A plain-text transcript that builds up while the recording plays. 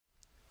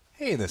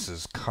Hey, this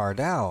is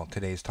Cardell.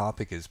 Today's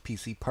topic is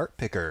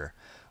PcPartpicker.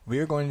 We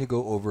are going to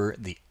go over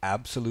the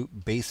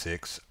absolute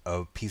basics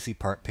of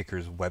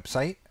PcPartpicker's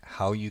website,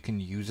 how you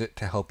can use it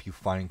to help you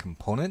find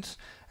components,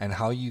 and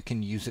how you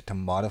can use it to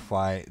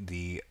modify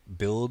the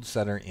builds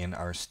that are in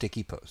our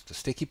sticky post. The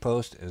sticky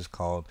post is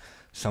called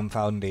Some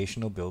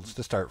Foundational Builds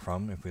to Start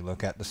From. If we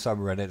look at the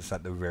subreddit, it's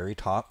at the very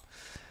top.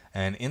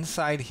 And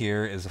inside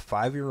here is a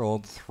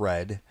 5-year-old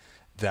thread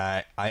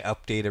that I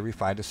update every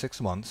 5 to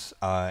 6 months,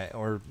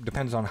 or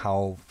depends on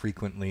how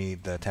frequently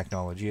the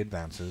technology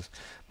advances.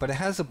 But it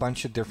has a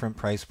bunch of different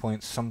price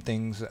points, some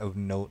things of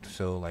note,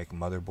 so like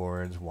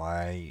motherboards,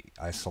 why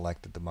I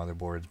selected the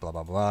motherboards, blah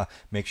blah blah.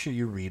 Make sure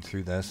you read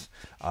through this.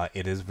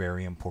 It is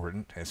very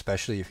important,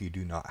 especially if you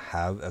do not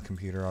have a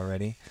computer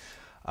already.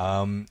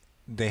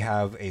 They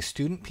have a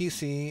student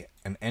PC,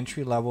 an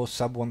entry level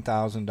sub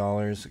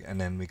 $1,000, and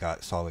then we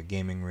got solid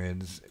gaming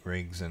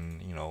rigs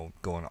and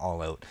going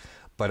all out.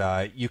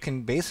 But you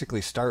can basically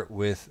start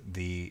with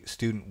the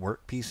student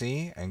work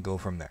PC and go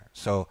from there.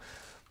 So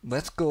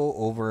let's go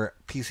over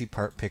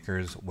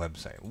PcPartpicker's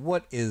website.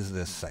 What is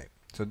this site?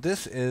 So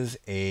this is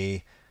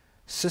a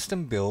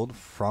system build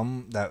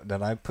from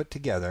that I put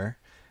together,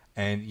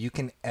 and you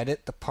can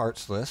edit the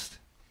parts list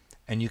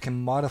and you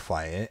can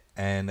modify it,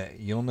 and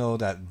you'll know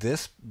that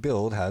this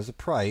build has a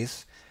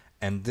price,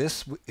 and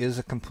this is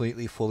a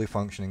completely fully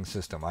functioning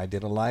system. I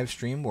did a live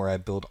stream where I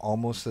built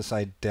almost this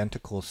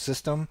identical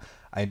system.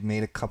 I'd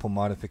made a couple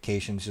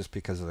modifications just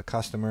because of the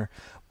customer,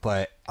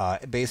 but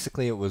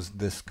basically it was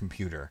this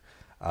computer.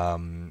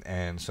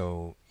 And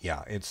so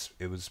yeah,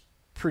 it was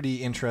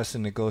pretty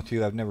interesting to go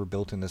through. I've never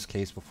built in this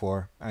case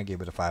before. I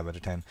gave it a 5 out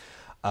of 10.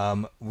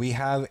 We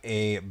have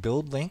a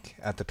build link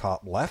at the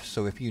top left,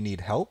 so if you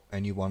need help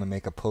and you want to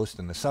make a post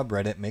in the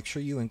subreddit, make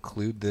sure you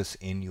include this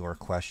in your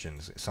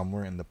questions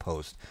somewhere in the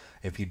post.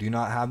 If you do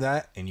not have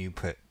that and you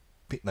put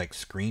like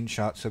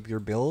screenshots of your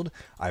build,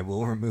 I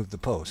will remove the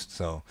post.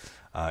 So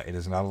it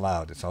is not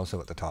allowed. It's also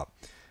at the top.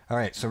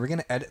 Alright, so we're going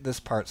to edit this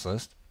parts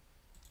list.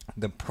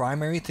 The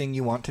primary thing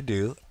you want to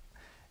do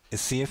is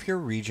see if your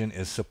region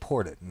is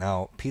supported.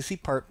 Now,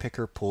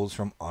 PcPartpicker pulls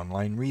from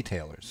online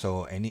retailers.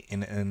 So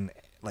in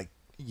like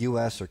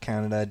US or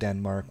Canada,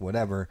 Denmark,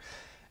 whatever,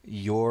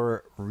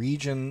 your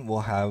region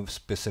will have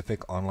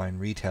specific online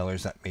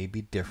retailers that may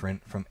be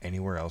different from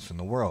anywhere else in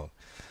the world.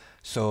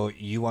 So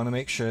you want to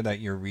make sure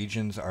that your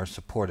regions are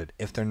supported.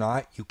 If they're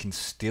not, you can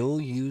still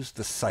use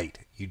the site.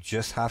 You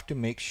just have to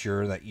make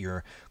sure that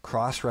you're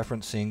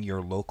cross-referencing your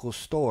local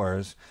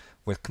stores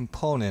with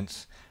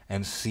components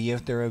and see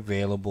if they're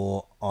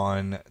available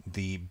on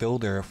the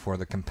builder for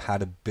the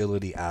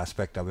compatibility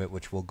aspect of it,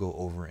 which we'll go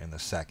over in a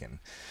second.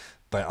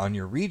 But on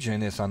your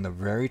region, it's on the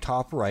very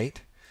top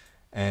right,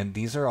 and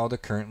these are all the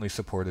currently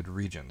supported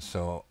regions.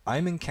 So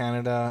I'm in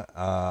Canada.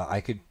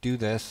 I could do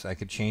this. I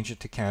could change it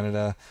to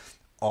Canada.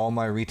 All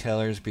my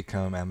retailers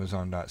become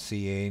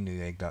Amazon.ca,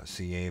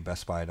 Newegg.ca,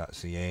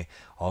 BestBuy.ca.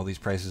 All these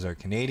prices are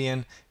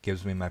Canadian.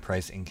 Gives me my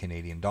price in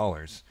Canadian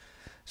dollars.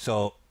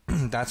 So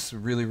that's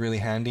really, really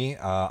handy.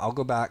 I'll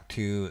go back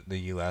to the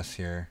US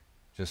here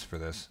just for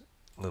this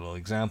little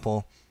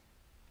example.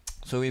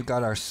 So we've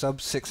got our sub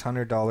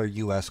 $600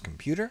 US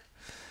computer,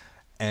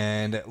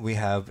 and we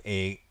have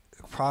a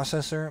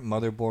processor,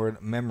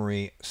 motherboard,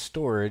 memory,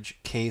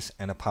 storage, case,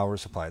 and a power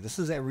supply. This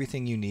is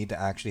everything you need to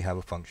actually have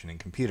a functioning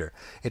computer.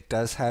 It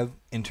does have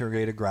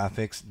integrated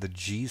graphics. The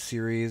G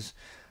series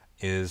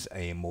is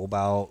a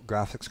mobile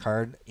graphics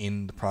card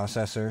in the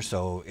processor,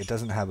 so it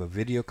doesn't have a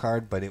video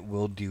card, but it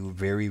will do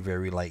very,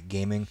 very light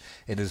gaming.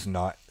 It is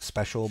not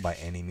special by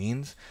any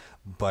means,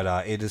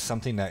 but it is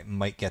something that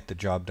might get the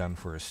job done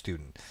for a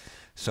student.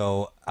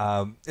 So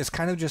it's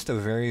kind of just a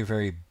very,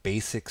 very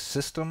basic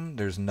system.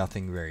 There's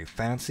nothing very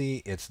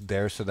fancy. It's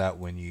there so that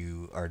when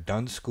you are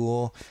done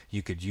school,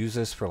 you could use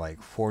this for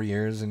like 4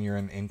 years and you're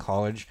in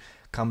college,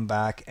 come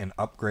back and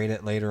upgrade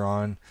it later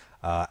on.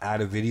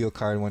 Add a video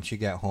card once you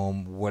get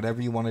home,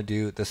 whatever you want to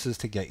do. This is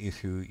to get you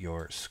through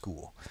your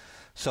school.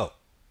 So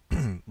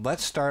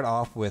let's start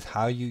off with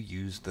how you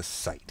use the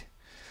site.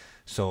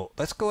 So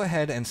let's go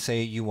ahead and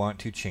say you want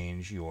to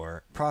change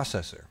your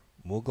processor.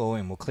 We'll go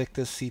and we'll click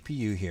this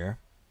CPU here,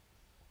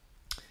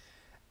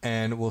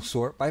 and we'll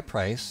sort by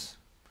price.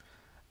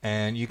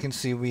 And you can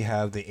see we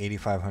have the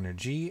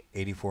 8500G,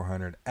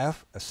 8400F,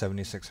 a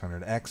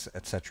 7600X,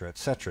 etc.,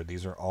 etc.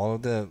 These are all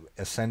of the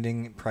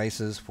ascending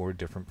prices for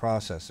different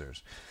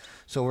processors.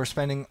 So we're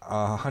spending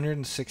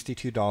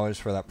 $162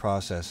 for that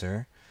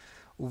processor.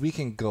 We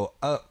can go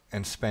up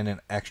and spend an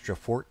extra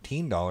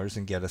 $14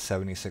 and get a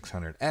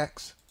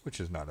 7600X, which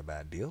is not a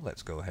bad deal.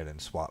 Let's go ahead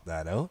and swap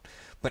that out.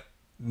 But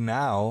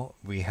now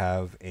we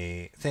have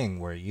a thing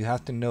where you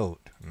have to note.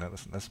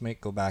 Let's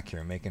go back here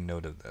and make a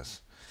note of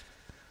this.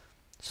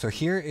 So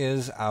here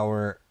is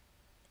our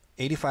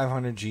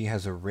 8500G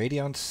has a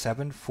Radeon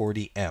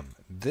 740M.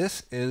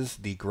 This is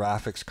the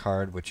graphics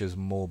card which is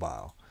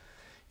mobile.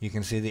 You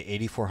can see the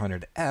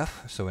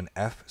 8400F, so an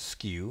F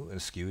SKU, a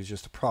SKU is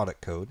just a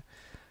product code,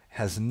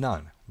 has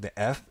none. The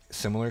F,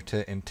 similar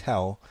to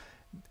Intel,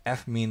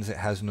 F means it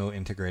has no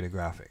integrated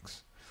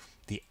graphics.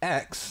 The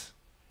X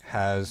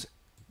has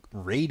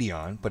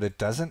Radeon, but it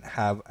doesn't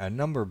have a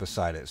number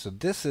beside it. So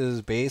this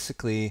is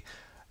basically,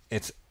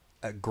 it's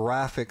a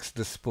graphics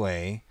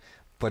display,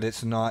 but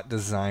it's not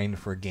designed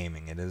for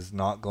gaming. It is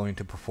not going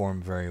to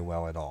perform very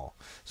well at all.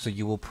 So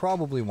you will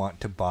probably want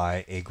to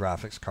buy a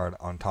graphics card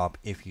on top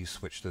if you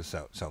switch this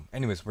out. So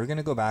anyways, we're going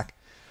to go back,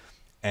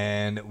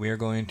 and we're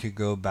going to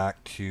go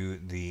back to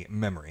the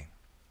memory.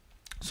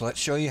 So let's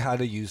show you how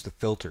to use the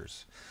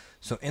filters.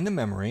 So in the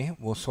memory,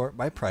 we'll sort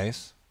by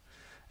price.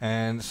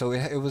 And so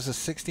it was a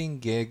 16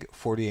 gig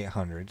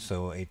 4800,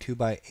 so a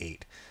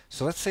 2x8.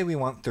 So let's say we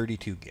want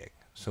 32 gig.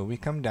 So we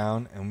come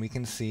down and we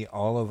can see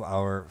all of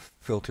our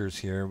filters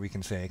here. We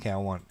can say, okay, I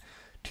want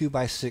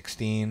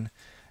 2x16,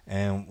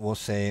 and we'll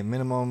say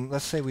minimum,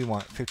 let's say we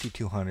want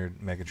 5200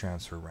 mega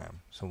transfer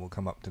RAM. So we'll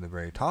come up to the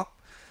very top.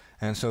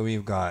 And so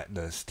we've got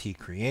this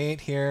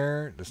T-Create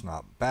here. That's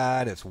not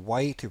bad. It's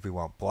white. If we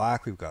want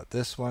black, we've got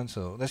this one.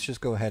 So let's just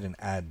go ahead and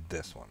add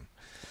this one.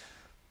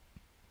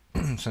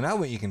 So now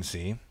what you can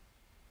see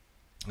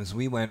is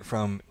we went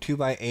from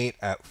 2x8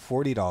 at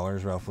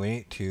 $40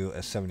 roughly to a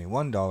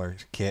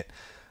 $71 kit,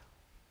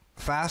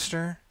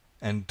 faster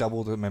and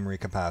double the memory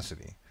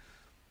capacity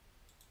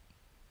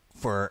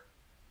for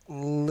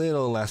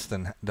little less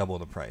than double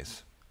the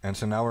price. And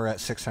so now we're at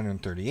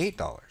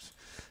 $638.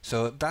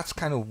 So that's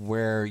kind of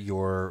where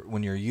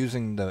when you're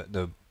using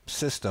the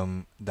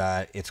system,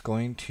 that it's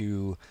going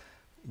to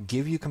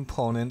give you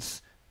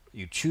components,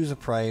 you choose a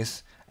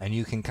price, and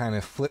you can kind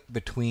of flip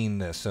between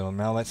this. So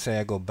now let's say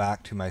I go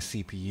back to my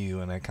CPU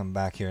and I come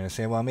back here and I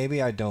say, well,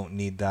 maybe I don't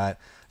need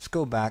that. Let's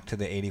go back to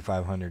the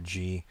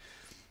 8500G.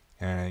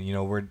 And you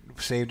know, we're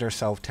saved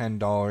ourselves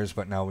 $10,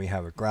 but now we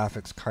have a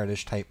graphics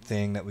cardish type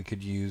thing that we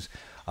could use.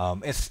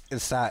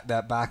 It's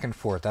that back and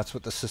forth. That's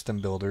what the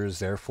system builder is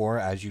there for.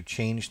 As you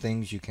change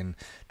things, you can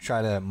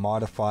try to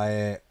modify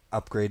it,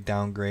 upgrade,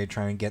 downgrade,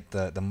 try and get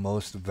the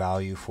most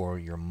value for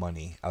your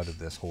money out of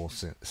this whole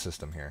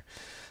system here.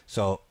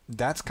 So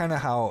that's kind of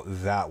how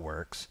that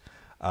works.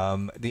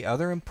 The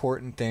other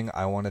important thing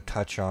I want to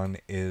touch on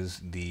is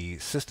the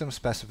system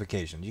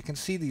specification. You can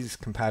see these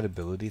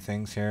compatibility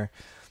things here.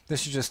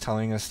 This is just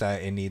telling us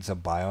that it needs a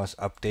BIOS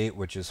update,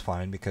 which is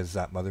fine because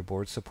that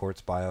motherboard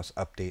supports BIOS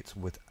updates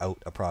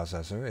without a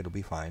processor. It'll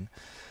be fine.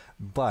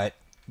 But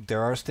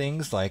there are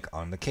things like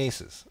on the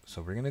cases.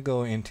 So we're going to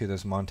go into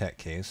this Montec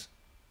case.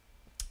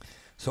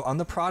 So on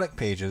the product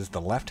pages,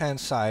 the left-hand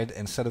side,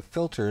 instead of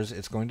filters,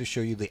 it's going to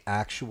show you the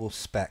actual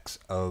specs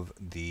of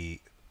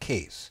the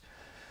case.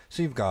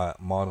 So you've got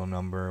model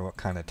number, what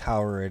kind of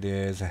tower it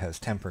is, it has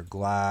tempered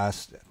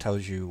glass, it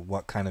tells you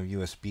what kind of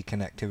USB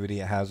connectivity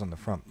it has on the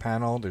front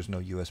panel. There's no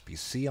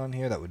USB-C on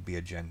here, that would be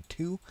a Gen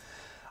 2.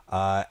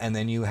 And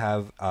then you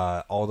have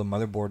all the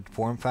motherboard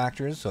form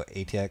factors, so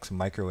ATX,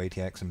 Micro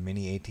ATX, and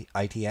Mini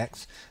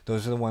ITX.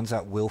 Those are the ones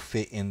that will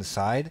fit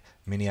inside.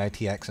 Mini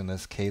ITX in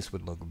this case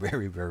would look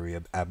very, very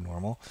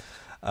abnormal.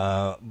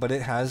 But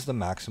it has the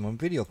maximum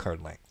video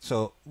card length.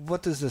 So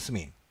what does this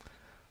mean?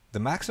 The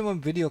maximum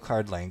video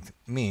card length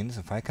means,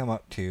 if I come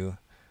up to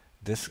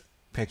this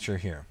picture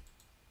here,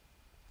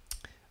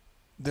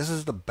 this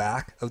is the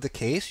back of the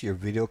case. Your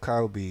video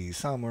card will be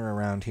somewhere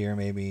around here,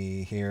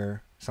 maybe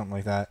here, something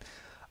like that.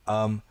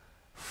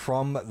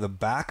 From the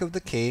back of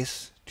the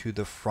case to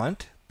the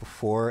front,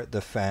 before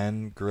the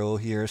fan grill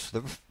here,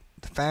 so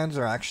the fans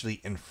are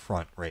actually in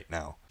front right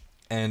now,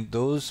 and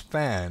those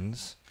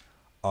fans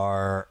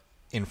are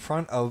in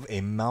front of a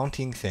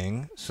mounting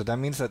thing, so that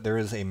means that there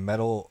is a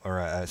metal or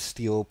a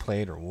steel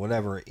plate or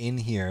whatever in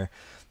here.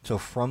 So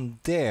from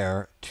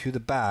there to the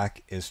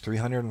back is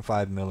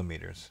 305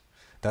 millimeters.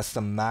 That's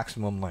the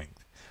maximum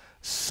length.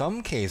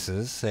 Some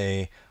cases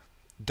say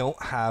don't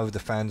have the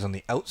fans on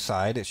the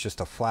outside, it's just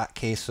a flat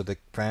case, so the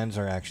fans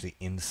are actually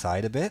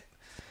inside a bit.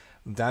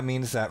 That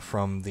means that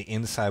from the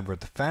inside where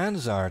the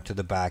fans are to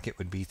the back, it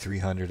would be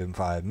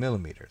 305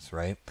 millimeters,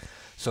 right?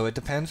 So it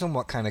depends on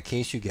what kind of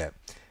case you get.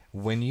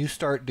 When you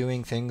start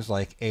doing things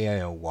like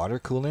AIO water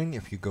cooling,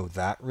 if you go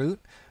that route,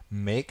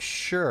 make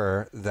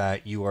sure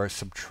that you are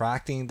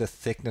subtracting the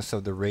thickness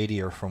of the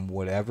radiator from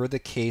whatever the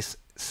case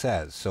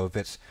says. So if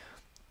it's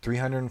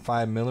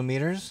 305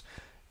 millimeters,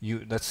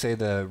 let's say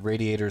the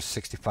radiator is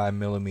 65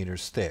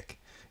 millimeters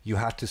thick. You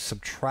have to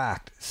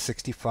subtract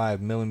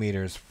 65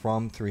 millimeters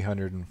from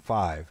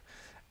 305,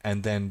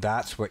 and then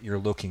that's what you're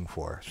looking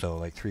for. So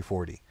like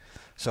 340.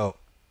 So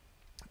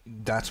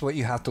that's what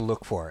you have to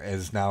look for.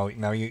 Is now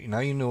you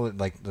know,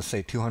 like, let's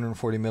say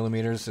 240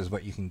 millimeters is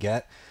what you can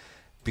get.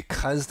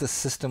 Because the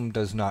system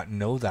does not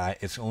know that,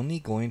 it's only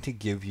going to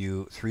give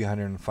you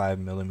 305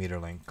 millimeter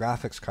length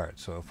graphics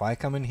cards. So if I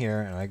come in here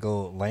and I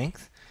go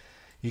length,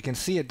 you can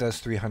see it does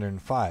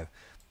 305.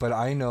 But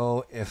I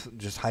know, if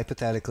just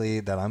hypothetically,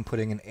 that I'm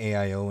putting an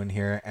AIO in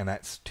here and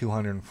that's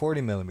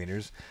 240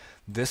 millimeters,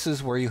 this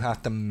is where you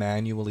have to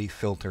manually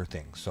filter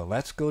things. So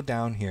let's go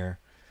down here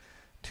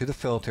to the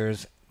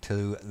filters,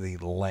 to the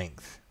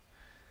length.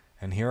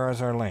 And here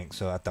is our length.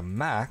 So at the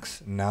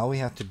max, now we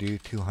have to do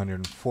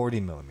 240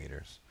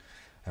 millimeters.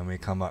 And we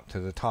come up to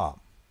the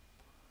top.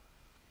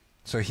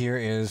 So here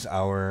is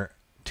our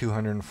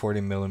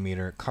 240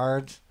 millimeter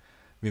cards.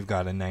 We've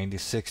got a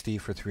 9060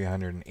 for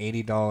 $380,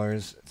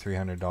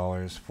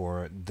 $300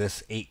 for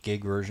this 8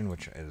 gig version,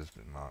 which is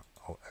not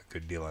a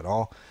good deal at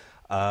all.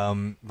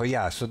 But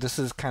yeah, so this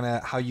is kind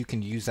of how you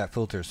can use that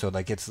filter. So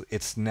like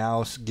it's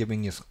now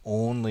giving us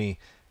only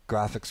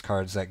graphics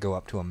cards that go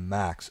up to a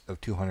max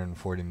of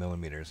 240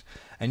 millimeters,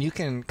 and you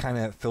can kind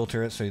of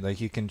filter it. So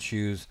like you can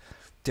choose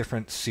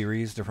different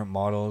series, different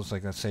models.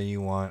 Like let's say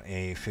you want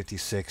a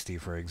 5060,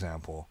 for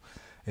example.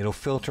 It'll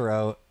filter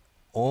out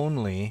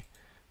only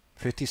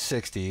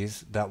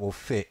 5060s that will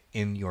fit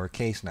in your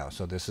case now.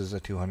 So this is a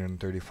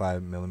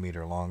 235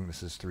 millimeter long.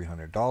 This is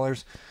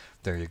 $300.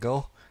 There you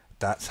go.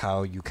 That's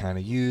how you kind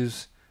of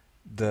use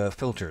the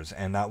filters,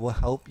 and that will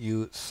help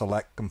you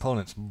select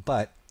components.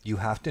 But you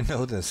have to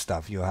know this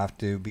stuff. You have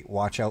to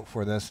watch out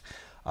for this.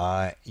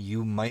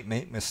 You might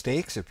make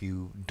mistakes if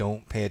you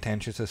don't pay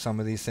attention to some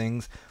of these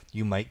things.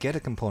 You might get a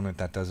component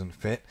that doesn't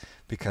fit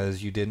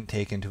because you didn't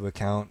take into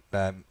account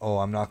that, oh,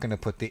 I'm not going to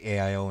put the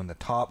AIO in the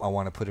top. I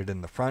want to put it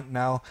in the front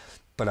now,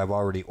 but I've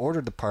already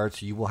ordered the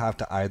parts. You will have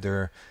to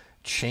either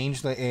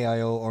change the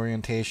AIO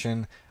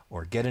orientation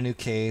or get a new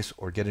case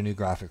or get a new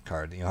graphic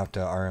card. You'll have to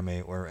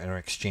RMA or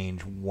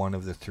exchange one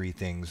of the three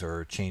things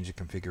or change the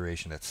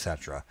configuration,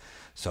 etc.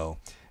 So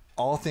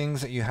all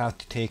things that you have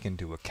to take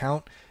into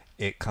account.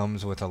 It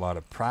comes with a lot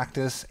of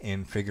practice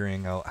in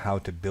figuring out how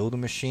to build a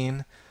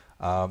machine.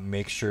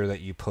 Make sure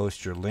that you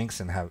post your links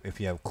and if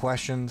you have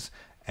questions,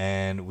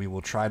 and we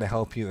will try to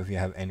help you if you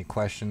have any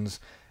questions.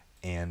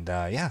 And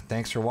yeah,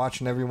 thanks for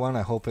watching, everyone.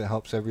 I hope it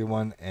helps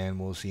everyone, and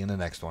we'll see you in the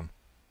next one.